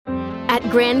At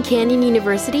Grand Canyon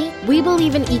University, we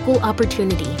believe in equal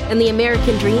opportunity, and the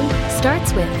American dream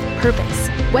starts with purpose.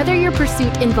 Whether your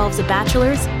pursuit involves a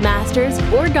bachelor's, master's,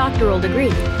 or doctoral degree,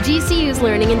 GCU's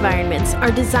learning environments are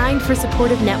designed for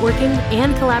supportive networking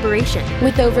and collaboration.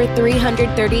 With over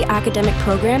 330 academic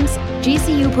programs,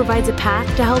 GCU provides a path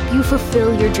to help you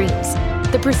fulfill your dreams.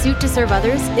 The pursuit to serve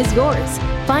others is yours.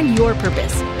 Find your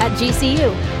purpose at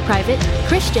GCU. Private,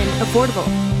 Christian, affordable.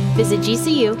 Visit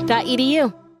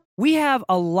gcu.edu. We have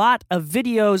a lot of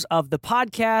videos of the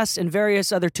podcast and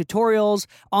various other tutorials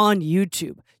on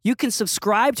YouTube. You can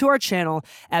subscribe to our channel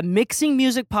at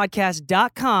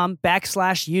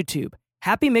mixingmusicpodcast.com/YouTube.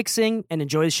 Happy mixing and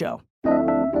enjoy the show.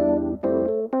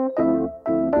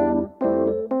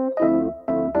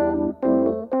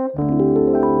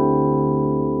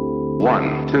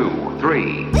 One, two,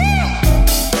 three.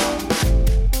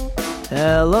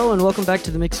 Hello and welcome back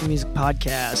to the Mixing Music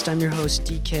Podcast. I'm your host,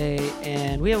 DK,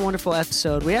 and we have a wonderful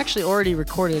episode. We actually already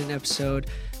recorded an episode.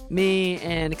 Me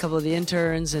and a couple of the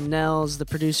interns and Nels, the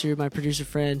producer, my producer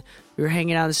friend, we were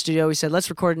hanging out in the studio. We said, let's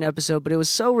record an episode, but it was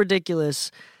so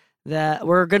ridiculous that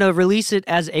we're going to release it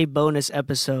as a bonus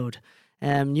episode.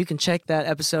 You can check that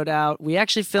episode out. We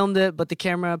actually filmed it, but the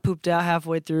camera pooped out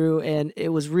halfway through, and it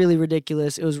was really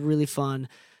ridiculous. It was really fun.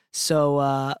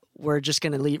 So we're just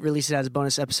going to release it as a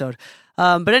bonus episode.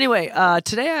 But anyway,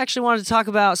 today I actually wanted to talk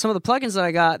about some of the plugins that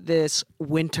I got this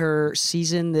winter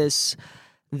season, this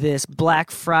Black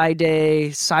Friday,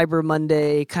 Cyber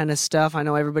Monday kind of stuff. I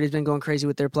know everybody's been going crazy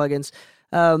with their plugins.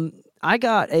 I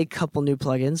got a couple new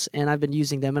plugins, and I've been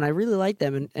using them, and I really like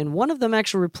them. And one of them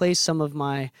actually replaced some of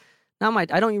I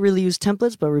don't really use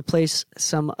templates, but replace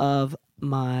some of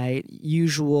my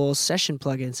usual session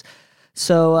plugins.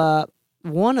 So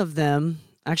one of them,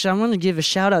 actually, I'm going to give a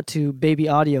shout out to Baby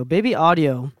Audio. Baby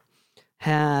Audio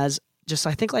has just,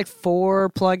 I think, like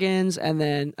 4 plugins and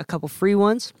then a couple free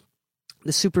ones.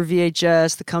 The Super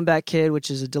VHS, the Comeback Kid, which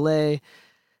is a delay.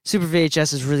 Super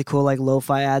VHS is really cool, like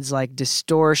lo-fi adds like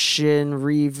distortion,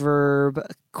 reverb,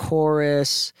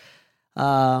 chorus,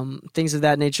 things of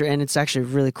that nature, and it's actually a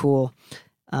really cool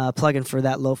plugin for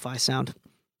that lo-fi sound.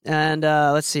 And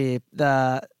let's see,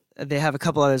 they have a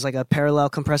couple others, like a parallel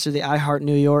compressor, the iHeart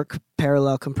New York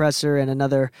parallel compressor, and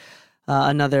another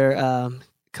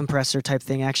compressor type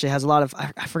thing. Actually has a lot of,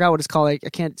 I forgot what it's called, I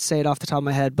can't say it off the top of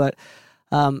my head, but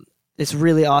it's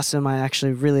really awesome. I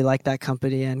actually really like that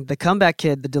company. And the Comeback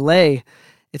Kid, the delay,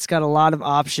 it's got a lot of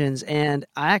options, and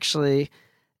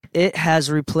it has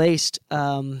replaced,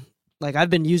 I've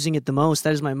been using it the most.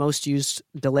 That is my most used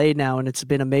delay now, and it's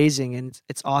been amazing, and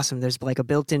it's awesome. There's like a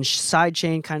built-in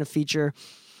sidechain kind of feature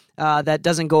that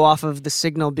doesn't go off of the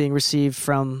signal being received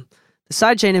from the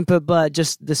sidechain input, but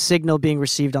just the signal being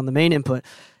received on the main input.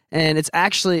 And it's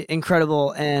actually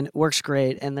incredible and works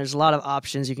great, and there's a lot of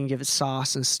options. You can give it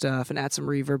sauce and stuff and add some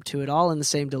reverb to it, all in the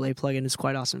same delay plugin. It's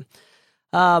quite awesome.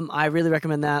 I really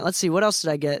recommend that. Let's see, what else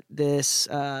did I get this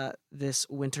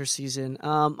winter season?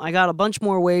 I got a bunch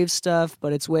more Waves stuff,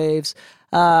 but it's Waves,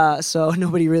 so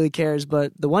nobody really cares.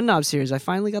 But the One Knob series, I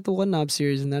finally got the One Knob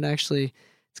series, and that actually,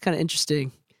 it's kind of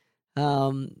interesting.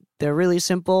 They're really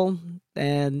simple,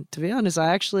 and to be honest,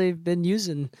 I actually been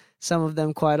using some of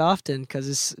them quite often because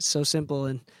it's so simple,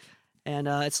 and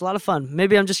it's a lot of fun.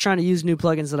 Maybe I'm just trying to use new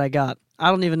plugins that I got. I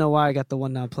don't even know why I got the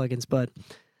One Knob plugins, but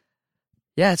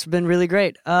yeah, it's been really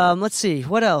great. Let's see,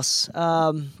 what else?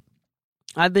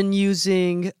 I've been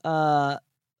using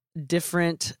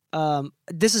different,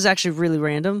 this is actually really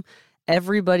random.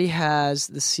 Everybody has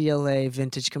the CLA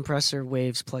Vintage Compressor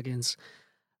Waves plugins,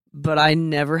 but I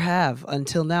never have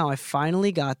until now. I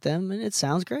finally got them, and it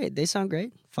sounds great. They sound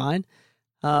great. Fine.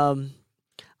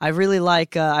 I really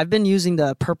like, I've been using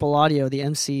the Purple Audio, the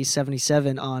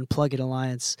MC77 on Plugin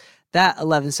Alliance. That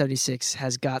 1176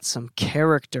 has got some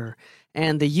character,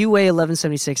 and the UA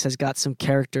 1176 has got some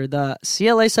character. The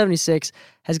CLA 76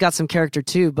 has got some character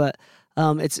too, but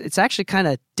it's actually kind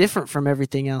of different from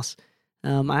everything else.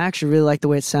 I actually really like the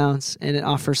way it sounds, and it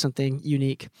offers something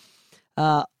unique.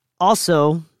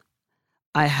 Also,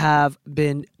 I have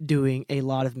been doing a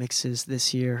lot of mixes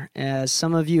this year. As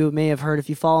some of you may have heard, if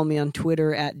you follow me on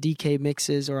Twitter at DK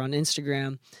Mixes or on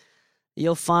Instagram,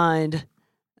 you'll find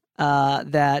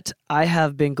that I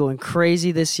have been going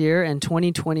crazy this year, and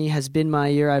 2020 has been my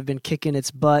year. I've been kicking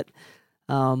its butt,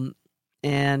 and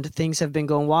things have been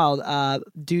going wild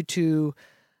due to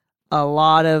a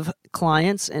lot of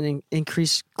clients and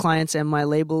increased clients and my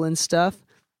label and stuff.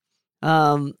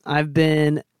 I've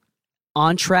been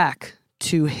on track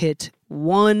to hit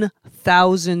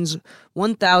 1,000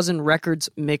 records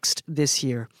mixed this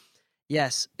year.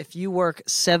 Yes, if you work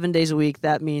 7 days a week,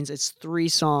 that means it's 3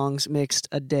 songs mixed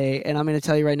a day. And I'm going to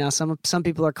tell you right now, some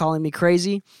people are calling me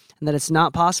crazy and that it's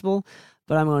not possible.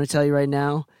 But I'm going to tell you right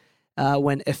now,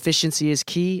 when efficiency is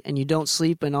key and you don't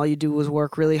sleep and all you do is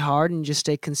work really hard and you just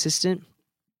stay consistent,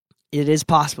 it is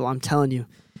possible. I'm telling you.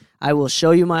 I will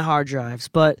show you my hard drives.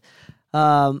 But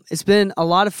it's been a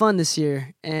lot of fun this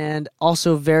year and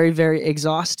also very, very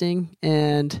exhausting.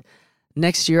 And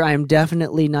next year, I am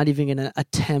definitely not even going to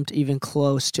attempt even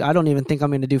close to. I don't even think I'm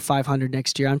going to do 500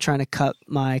 next year. I'm trying to cut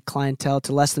my clientele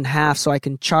to less than half so I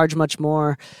can charge much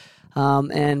more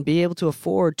and be able to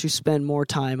afford to spend more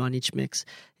time on each mix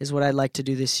is what I'd like to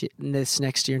do this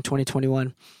next year in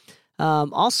 2021.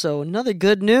 Also, another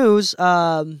good news.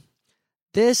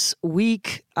 This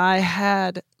week,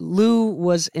 Lou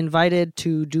was invited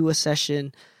to do a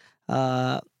session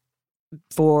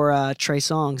for Trey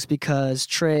Songs because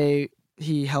Trey,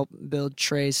 he helped build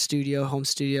Trey's home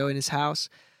studio in his house.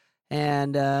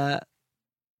 And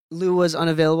Lou was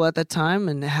unavailable at that time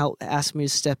and asked me to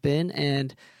step in.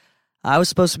 And I was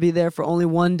supposed to be there for only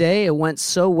one day. It went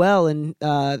so well, and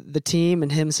the team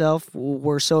and himself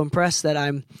were so impressed that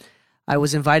I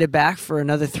was invited back for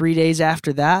another 3 days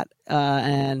after that.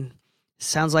 And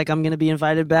sounds like I'm going to be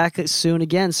invited back soon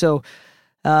again. So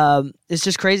it's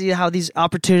just crazy how these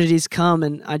opportunities come.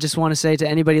 And I just want to say to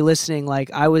anybody listening, like,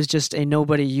 I was just a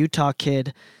nobody Utah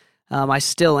kid. I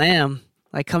still am.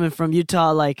 Like, coming from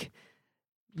Utah, like,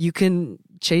 you can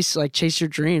chase your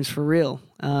dreams for real.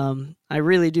 I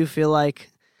really do feel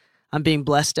like I'm being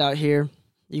blessed out here.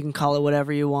 You can call it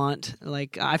whatever you want.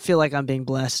 Like, I feel like I'm being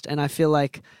blessed, and I feel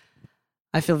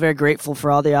very grateful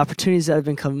for all the opportunities that have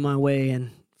been coming my way,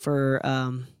 and for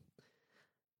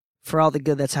all the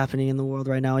good that's happening in the world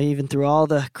right now, even through all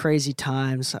the crazy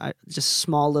times. Just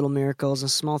small little miracles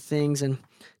and small things, and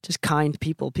just kind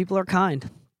people. People are kind.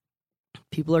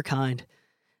 People are kind.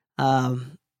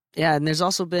 Yeah, and there's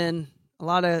also been a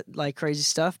lot of like crazy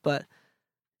stuff, but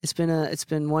it's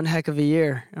been one heck of a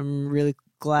year. I'm really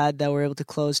glad that we're able to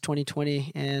close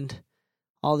 2020 and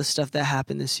all the stuff that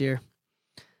happened this year.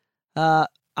 I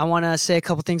want to say a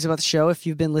couple things about the show. If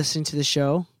you've been listening to the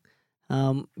show,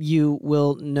 you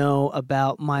will know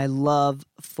about my love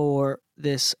for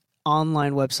this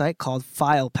online website called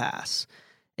FilePass.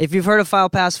 If you've heard of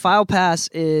FilePass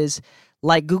is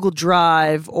like Google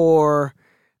Drive or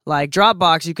like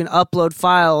Dropbox. You can upload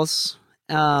files,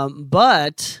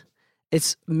 but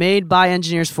it's made by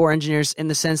engineers for engineers in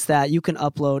the sense that you can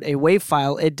upload a WAV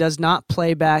file. It does not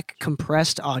play back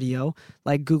compressed audio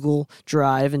like Google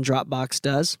Drive and Dropbox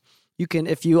does. You can,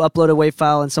 if you upload a WAV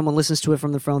file and someone listens to it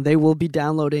from the phone, they will be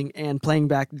downloading and playing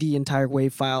back the entire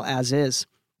WAV file as is.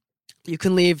 You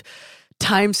can leave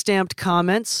time-stamped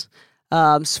comments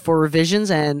for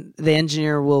revisions, and the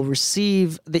engineer will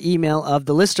receive the email of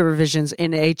the list of revisions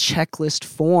in a checklist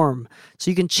form.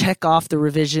 So you can check off the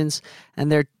revisions,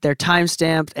 and they're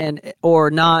time-stamped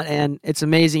or not, and it's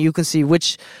amazing. You can see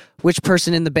which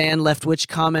person in the band left which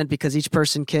comment because each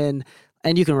person can,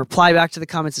 and you can reply back to the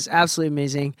comments. It's absolutely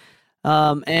amazing.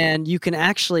 And you can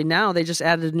actually, now they just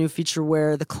added a new feature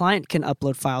where the client can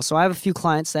upload files. So I have a few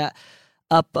clients that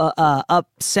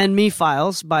send me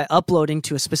files by uploading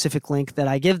to a specific link that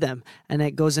I give them, and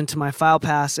it goes into my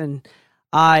FilePass, and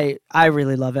I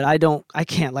really love it. I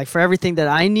can't, like, for everything that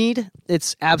I need,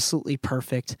 it's absolutely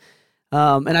perfect.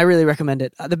 And I really recommend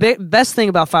it. The best thing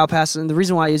about FilePass, and the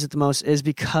reason why I use it the most, is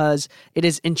because it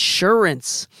is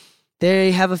insurance.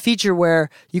 They have a feature where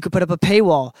you could put up a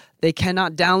paywall. They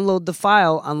cannot download the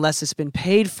file unless it's been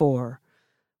paid for,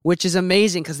 which is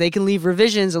amazing because they can leave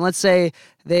revisions, and let's say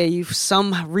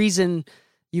some reason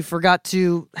you forgot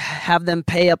to have them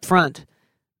pay up front,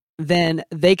 then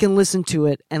they can listen to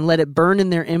it and let it burn in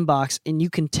their inbox, and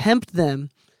you can tempt them,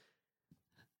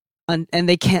 and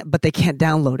they can't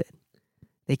download it.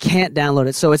 They can't download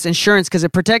it. So it's insurance because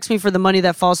it protects me for the money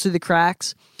that falls through the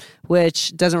cracks,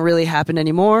 which doesn't really happen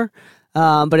anymore.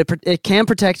 But it can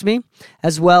protect me,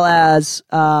 as well as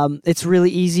it's really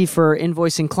easy for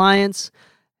invoicing clients.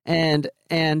 And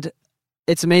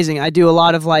it's amazing. I do a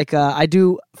lot of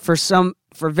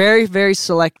for very, very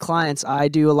select clients, I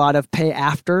do a lot of pay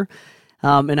after,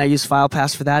 and I use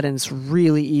FilePass for that, and it's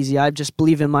really easy. I just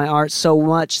believe in my art so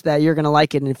much that you're going to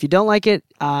like it, and if you don't like it,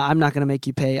 I'm not going to make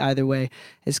you pay either way.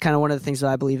 It's kind of one of the things that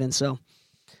I believe in, so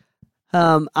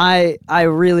I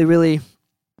really, really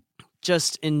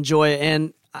just enjoy it,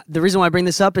 and the reason why I bring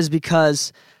this up is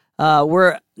because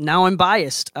I'm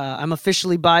biased. I'm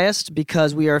officially biased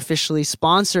because we are officially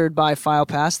sponsored by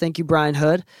FilePass. Thank you, Brian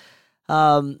Hood.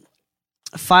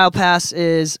 FilePass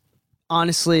is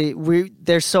honestly,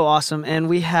 they're so awesome, and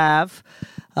we have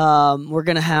We're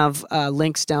going to have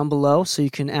links down below so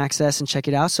you can access and check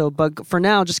it out. So, but for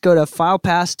now, just go to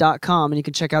filepass.com and you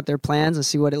can check out their plans and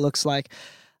see what it looks like.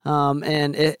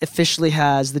 And it officially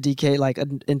has the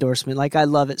DK endorsement. I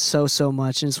love it so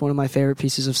much, and it's one of my favorite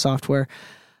pieces of software.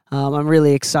 I'm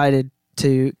really excited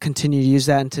to continue to use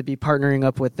that and to be partnering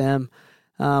up with them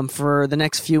for the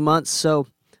next few months. So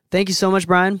thank you so much,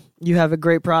 Brian. You have a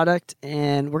great product,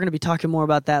 and we're going to be talking more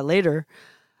about that later.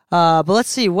 But let's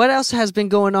see, what else has been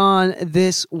going on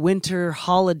this winter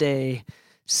holiday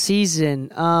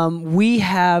season? We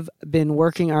have been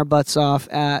working our butts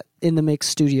off at In the Mix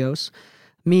Studios.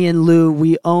 Me and Lou,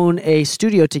 we own a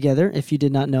studio together, if you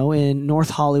did not know, in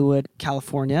North Hollywood,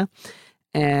 California.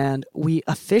 And we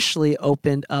officially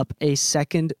opened up a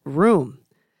second room.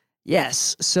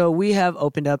 Yes, so we have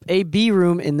opened up a B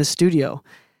room in the studio.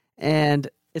 And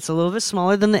it's a little bit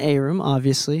smaller than the A room,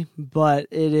 obviously, but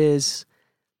it is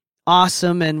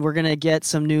awesome. And we're going to get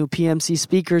some new PMC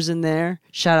speakers in there.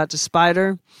 Shout out to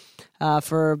Spider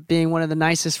for being one of the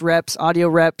nicest audio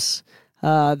reps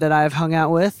that I've hung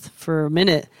out with for a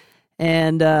minute.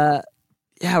 And we're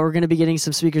going to be getting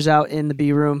some speakers out in the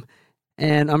B room.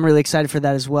 And I'm really excited for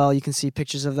that as well. You can see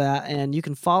pictures of that. And you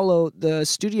can follow the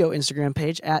studio Instagram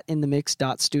page at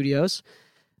inthemix.studios.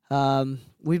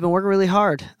 We've been working really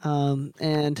hard.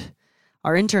 And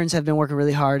our interns have been working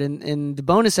really hard. And in the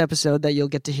bonus episode that you'll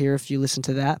get to hear if you listen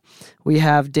to that, we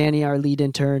have Danny, our lead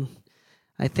intern.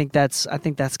 I think that's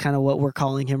kind of what we're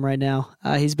calling him right now.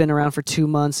 He's been around for 2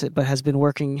 months, but has been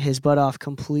working his butt off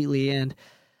completely. And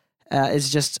it's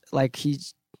just like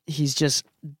he's just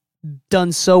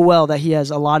done so well that he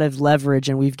has a lot of leverage,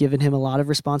 and we've given him a lot of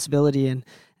responsibility, and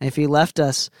if he left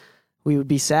us, we would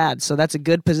be sad. So that's a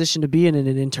good position to be in as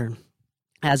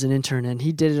an intern, and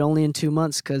he did it only in 2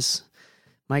 months because,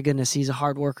 my goodness, he's a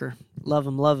hard worker. Love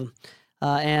him.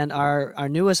 And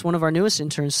one of our newest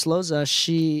interns, Sloza,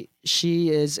 she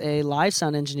is a live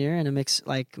sound engineer and a mix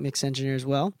engineer as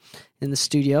well in the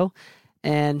studio,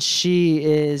 and she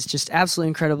is just absolutely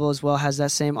incredible as well, has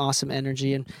that same awesome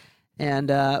energy, and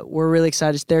we're really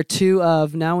excited. They're two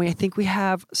of now. I think we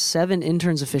have 7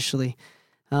 interns officially,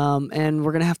 and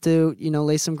we're gonna have to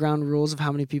lay some ground rules of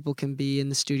how many people can be in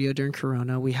the studio during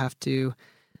Corona. We have to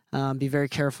be very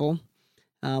careful.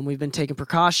 We've been taking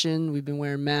precaution. We've been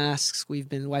wearing masks. We've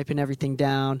been wiping everything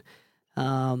down,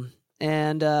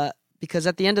 and because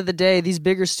at the end of the day, these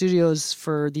bigger studios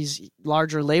for these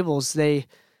larger labels, they're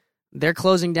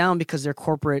closing down because they're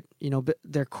corporate.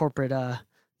 They're corporate.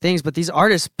 Things, but these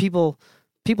artists, people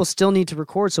still need to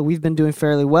record, so we've been doing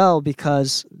fairly well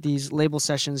because these label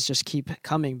sessions just keep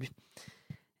coming.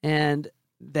 And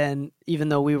then even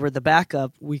though we were the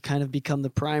backup, we kind of become the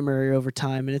primary over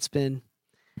time, and it's been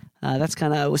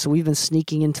so we've been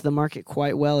sneaking into the market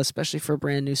quite well, especially for a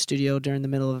brand new studio during the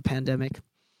middle of a pandemic.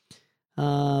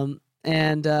 And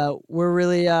we're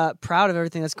really proud of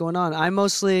everything that's going on. I'm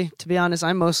mostly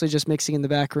just mixing in the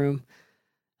back room.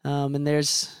 And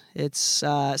it's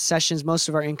sessions. Most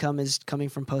of our income is coming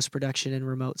from post-production and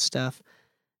remote stuff.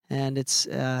 And it's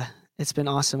been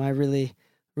awesome. I really,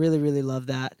 really, really love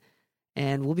that.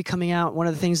 And we'll be coming out. One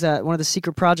of the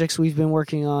secret projects we've been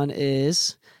working on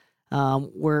is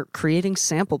we're creating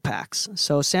sample packs.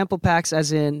 So sample packs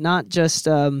as in not just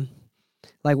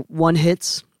like one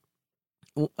hits,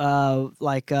 just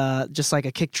like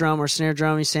a kick drum or snare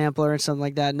drum sampler or something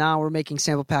like that. Now we're making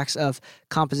sample packs of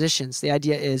compositions. The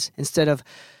idea is instead of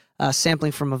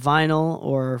sampling from a vinyl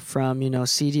or from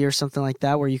CD or something like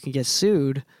that where you can get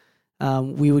sued,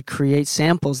 we would create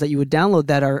samples that you would download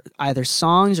that are either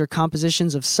songs or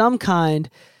compositions of some kind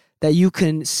that you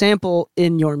can sample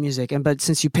in your music. But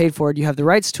since you paid for it, you have the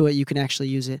rights to it, you can actually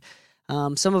use it.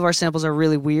 Some of our samples are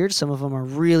really weird. Some of them are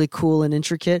really cool and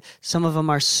intricate. Some of them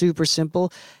are super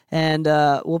simple. And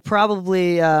we'll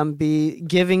probably be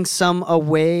giving some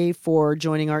away for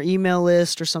joining our email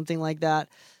list or something like that.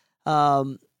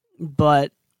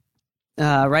 But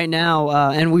right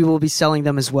now, and we will be selling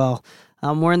them as well.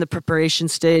 We're in the preparation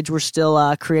stage. We're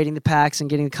still creating the packs and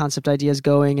getting the concept ideas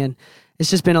going. And it's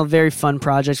just been a very fun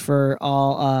project for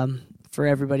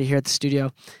everybody here at the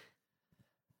studio.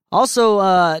 Also,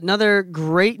 another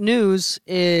great news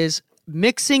is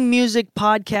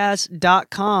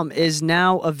mixingmusicpodcast.com is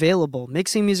now available.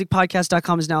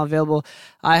 Mixingmusicpodcast.com is now available.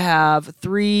 I have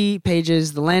 3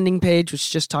 pages, the landing page,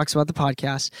 which just talks about the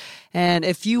podcast. And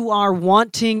if you are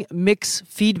wanting mix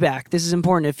feedback, this is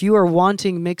important. If you are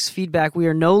wanting mix feedback,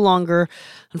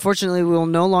 unfortunately, we will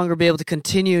no longer be able to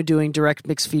continue doing direct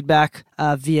mix feedback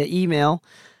via email.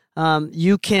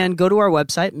 You can go to our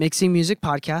website,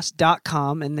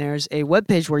 mixingmusicpodcast.com, and there's a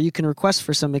webpage where you can request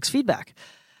for some mixed feedback.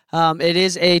 It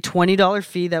is a $20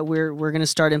 fee that we're going to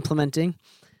start implementing.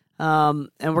 And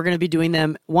we're going to be doing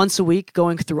them once a week,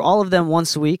 going through all of them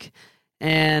once a week.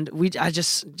 And I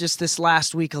just this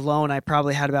last week alone, I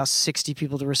probably had about 60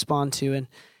 people to respond to,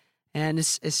 and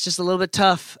it's just a little bit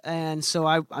tough. And so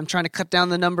I'm trying to cut down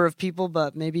the number of people,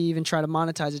 but maybe even try to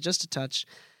monetize it just a touch.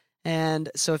 And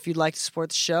so if you'd like to support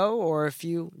the show, or if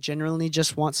you genuinely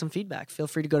just want some feedback, feel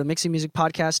free to go to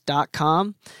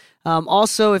mixingmusicpodcast.com.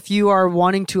 Also, if you are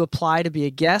wanting to apply to be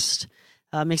a guest,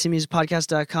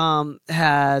 mixingmusicpodcast.com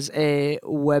has a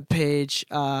webpage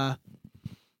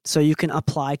so you can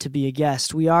apply to be a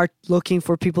guest. We are looking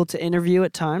for people to interview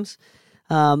at times.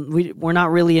 We're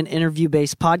not really an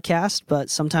interview-based podcast,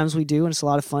 but sometimes we do, and it's a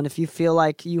lot of fun. If you feel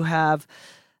like you have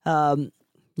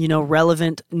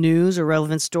relevant news or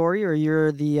relevant story, or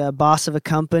you're the boss of a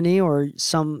company or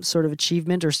some sort of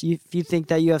achievement, or if you think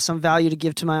that you have some value to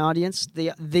give to my audience,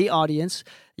 the audience,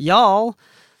 y'all,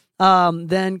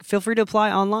 then feel free to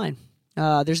apply online.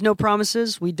 There's no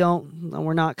promises.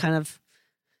 We're not kind of,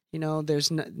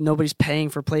 nobody's paying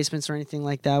for placements or anything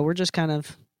like that. We're just kind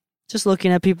of just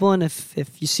looking at people, and if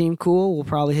you seem cool, we'll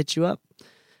probably hit you up.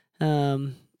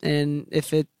 And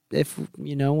if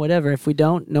whatever. If we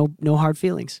don't, no hard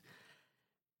feelings.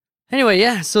 Anyway,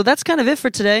 yeah, so that's kind of it for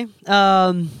today.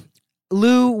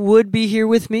 Lou would be here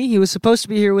with me. He was supposed to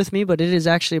be here with me, but it is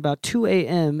actually about 2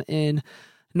 a.m. in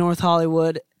North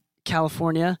Hollywood,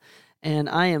 California, and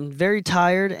I am very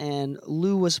tired, and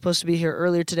Lou was supposed to be here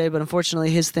earlier today, but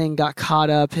unfortunately his thing got caught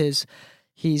up. He's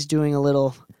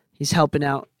helping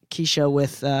out Keisha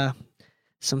with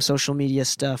some social media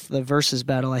stuff, the Versus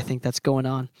battle, I think that's going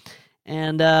on.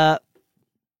 And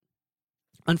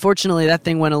unfortunately, that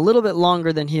thing went a little bit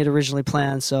longer than he had originally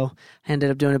planned, so I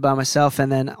ended up doing it by myself,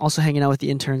 and then also hanging out with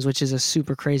the interns, which is a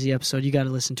super crazy episode. You got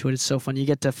to listen to it. It's so fun. You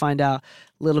get to find out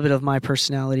a little bit of my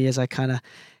personality as I kind of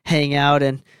hang out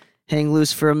and hang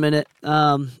loose for a minute.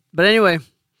 But anyway,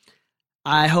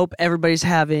 I hope everybody's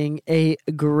having a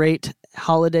great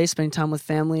holiday, spending time with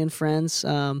family and friends,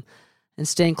 and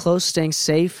staying close, staying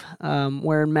safe,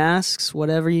 wearing masks,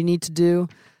 whatever you need to do.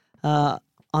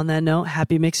 On that note,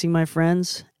 happy mixing, my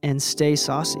friends, and stay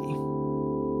saucy.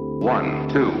 1,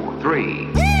 2, 3.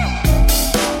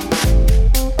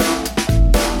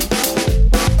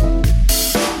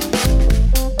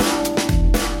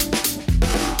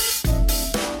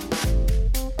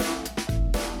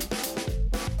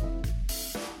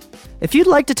 If you'd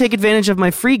like to take advantage of my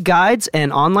free guides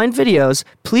and online videos,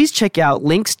 please check out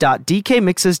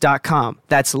links.dekmixes.com.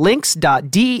 That's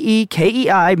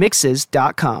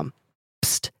links.dekeimixes.com.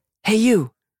 Psst. Hey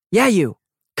you. Yeah you.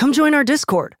 Come join our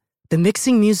Discord. The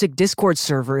Mixing Music Discord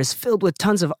server is filled with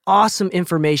tons of awesome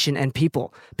information and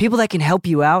people that can help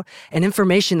you out, and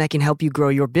information that can help you grow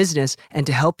your business and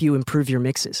to help you improve your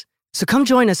mixes. So come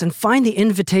join us and find the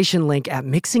invitation link at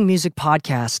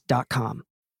mixingmusicpodcast.com.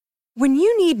 When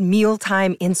you need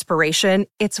mealtime inspiration,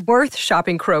 it's worth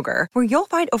shopping Kroger, where you'll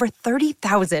find over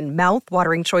 30,000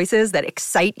 mouth-watering choices that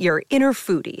excite your inner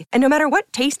foodie. And no matter what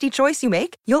tasty choice you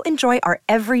make, you'll enjoy our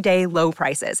everyday low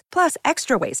prices, plus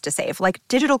extra ways to save, like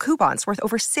digital coupons worth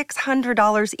over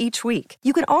 $600 each week.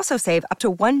 You can also save up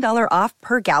to $1 off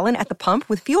per gallon at the pump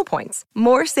with fuel points.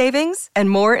 More savings and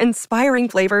more inspiring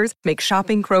flavors make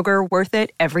shopping Kroger worth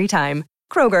it every time.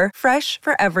 Kroger, fresh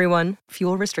for everyone.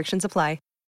 Fuel restrictions apply.